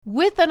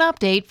With an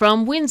update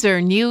from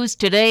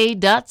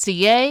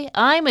WindsorNewsToday.ca,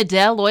 I'm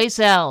Adele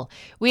Loisel.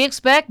 We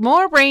expect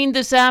more rain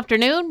this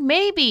afternoon,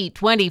 maybe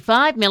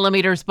 25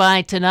 millimeters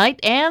by tonight,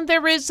 and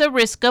there is a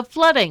risk of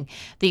flooding.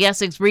 The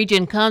Essex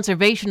Region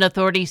Conservation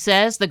Authority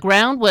says the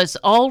ground was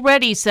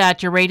already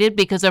saturated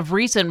because of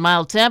recent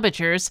mild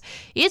temperatures.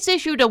 It's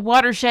issued a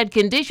watershed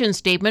condition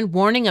statement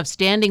warning of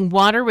standing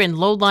water in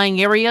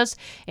low-lying areas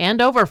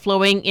and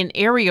overflowing in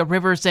area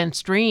rivers and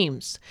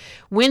streams.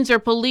 Windsor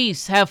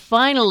police have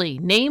finally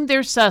named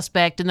their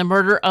suspect in the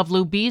murder of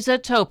Lubiza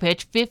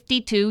Topic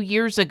 52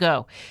 years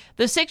ago.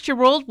 The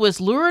 6-year-old was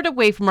lured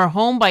away from her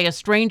home by a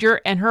stranger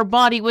and her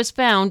body was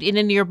found in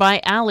a nearby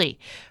alley.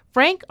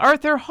 Frank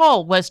Arthur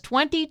Hall was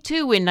 22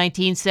 in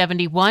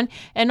 1971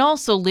 and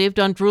also lived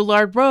on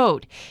Droulard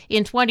Road.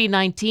 In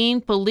 2019,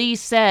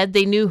 police said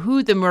they knew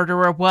who the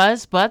murderer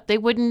was, but they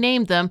wouldn't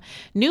name them.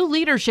 New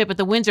leadership at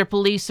the Windsor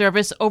Police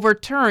Service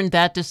overturned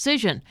that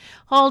decision.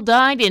 Hall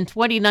died in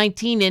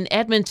 2019 in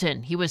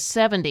Edmonton. He was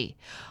 70.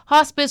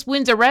 Hospice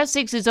Windsor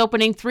Essex is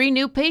opening 3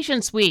 new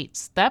patient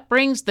suites. That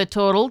brings the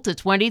total to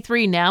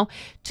 23 now.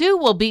 2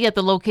 will be at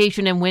the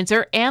location in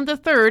Windsor and the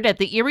 3rd at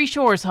the Erie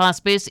Shores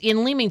Hospice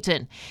in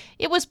Leamington.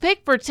 It was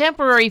picked for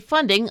temporary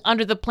funding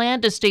under the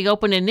Plan to Stay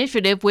Open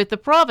initiative with the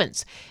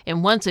province.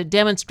 And once it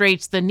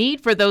demonstrates the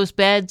need for those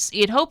beds,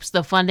 it hopes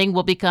the funding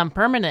will become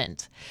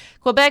permanent.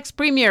 Quebec's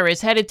premier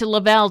is headed to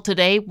Laval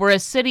today, where a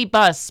city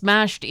bus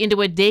smashed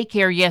into a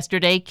daycare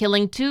yesterday,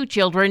 killing 2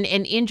 children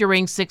and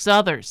injuring 6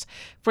 others.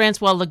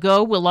 Francois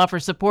Legault will offer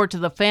support to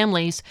the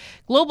families.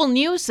 Global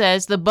News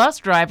says the bus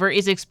driver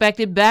is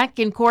expected back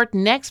in court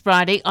next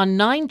Friday on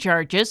 9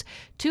 charges,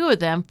 2 of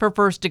them for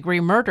first-degree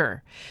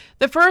murder.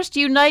 The first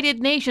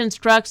United Nations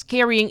trucks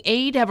carrying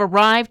aid have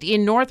arrived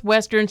in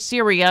northwestern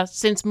Syria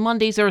since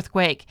Monday's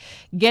earthquake.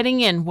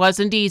 Getting in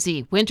wasn't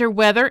easy. Winter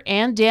weather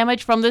and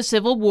damage from the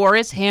civil war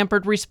has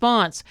hampered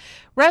response.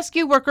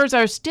 Rescue workers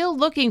are still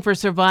looking for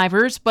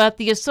survivors, but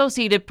the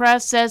Associated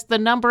Press says the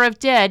number of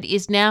dead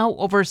is now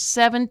over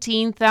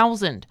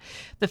 17,000.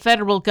 The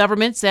federal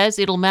government says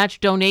it'll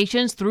match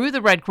donations through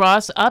the Red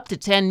Cross up to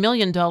 $10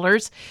 million.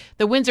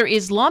 The Windsor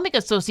Islamic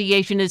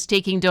Association is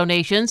taking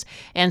donations,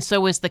 and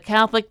so is the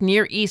Catholic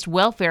Near East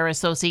Welfare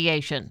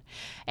Association.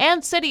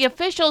 And city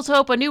officials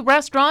hope a new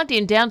restaurant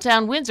in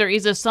downtown Windsor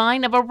is a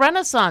sign of a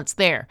renaissance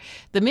there.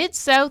 The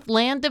Mid-South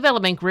Land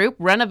Development Group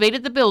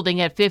renovated the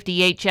building at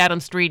 58 Chatham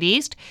Street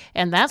East,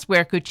 and that's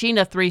where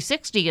Cucina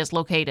 360 is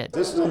located.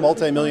 This is a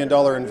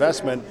multi-million-dollar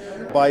investment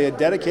by a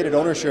dedicated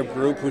ownership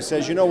group who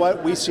says, you know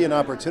what, we see an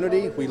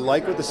opportunity, we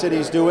like what the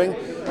city's doing,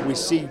 we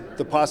see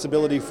the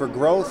possibility for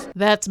growth.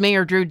 That's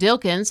Mayor Drew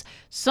Dilkens.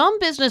 Some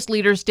business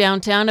leaders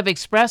downtown have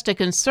expressed a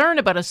concern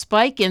about a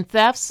spike in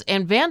thefts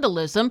and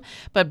vandalism,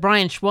 but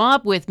Brian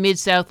Schwab with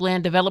Mid-South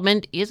Land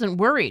Development isn't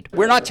worried.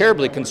 We're not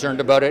terribly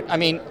concerned about it.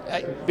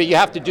 But you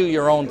have to do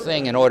your own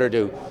thing in order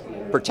to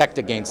protect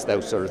against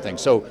those sort of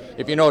things. So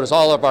if you notice,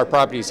 all of our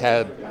properties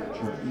have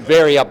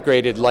very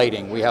upgraded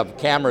lighting. We have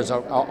cameras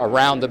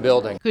around the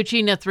building.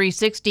 Cucina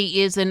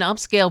 360 is an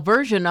upscale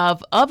version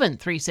of Oven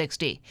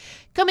 360.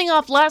 Coming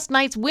off last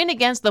night's win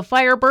against the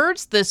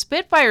Firebirds, the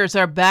Spitfires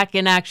are back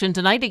in action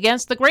tonight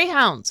against the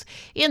Greyhounds.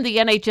 In the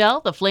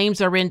NHL, the Flames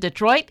are in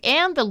Detroit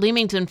and the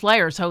Leamington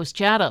Flyers host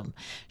Chatham.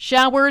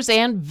 Showers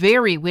and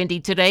very windy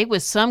today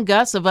with some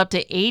gusts of up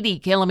to 80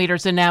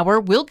 kilometers an hour.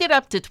 We'll get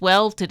up to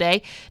 12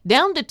 today,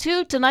 down to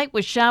 2 tonight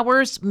with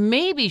showers,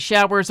 maybe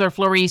showers or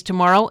flurries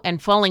tomorrow,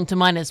 and falling to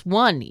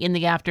 -1 in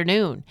the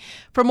afternoon.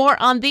 For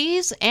more on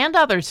these and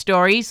other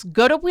stories,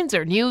 go to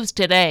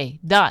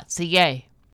WindsorNewsToday.ca.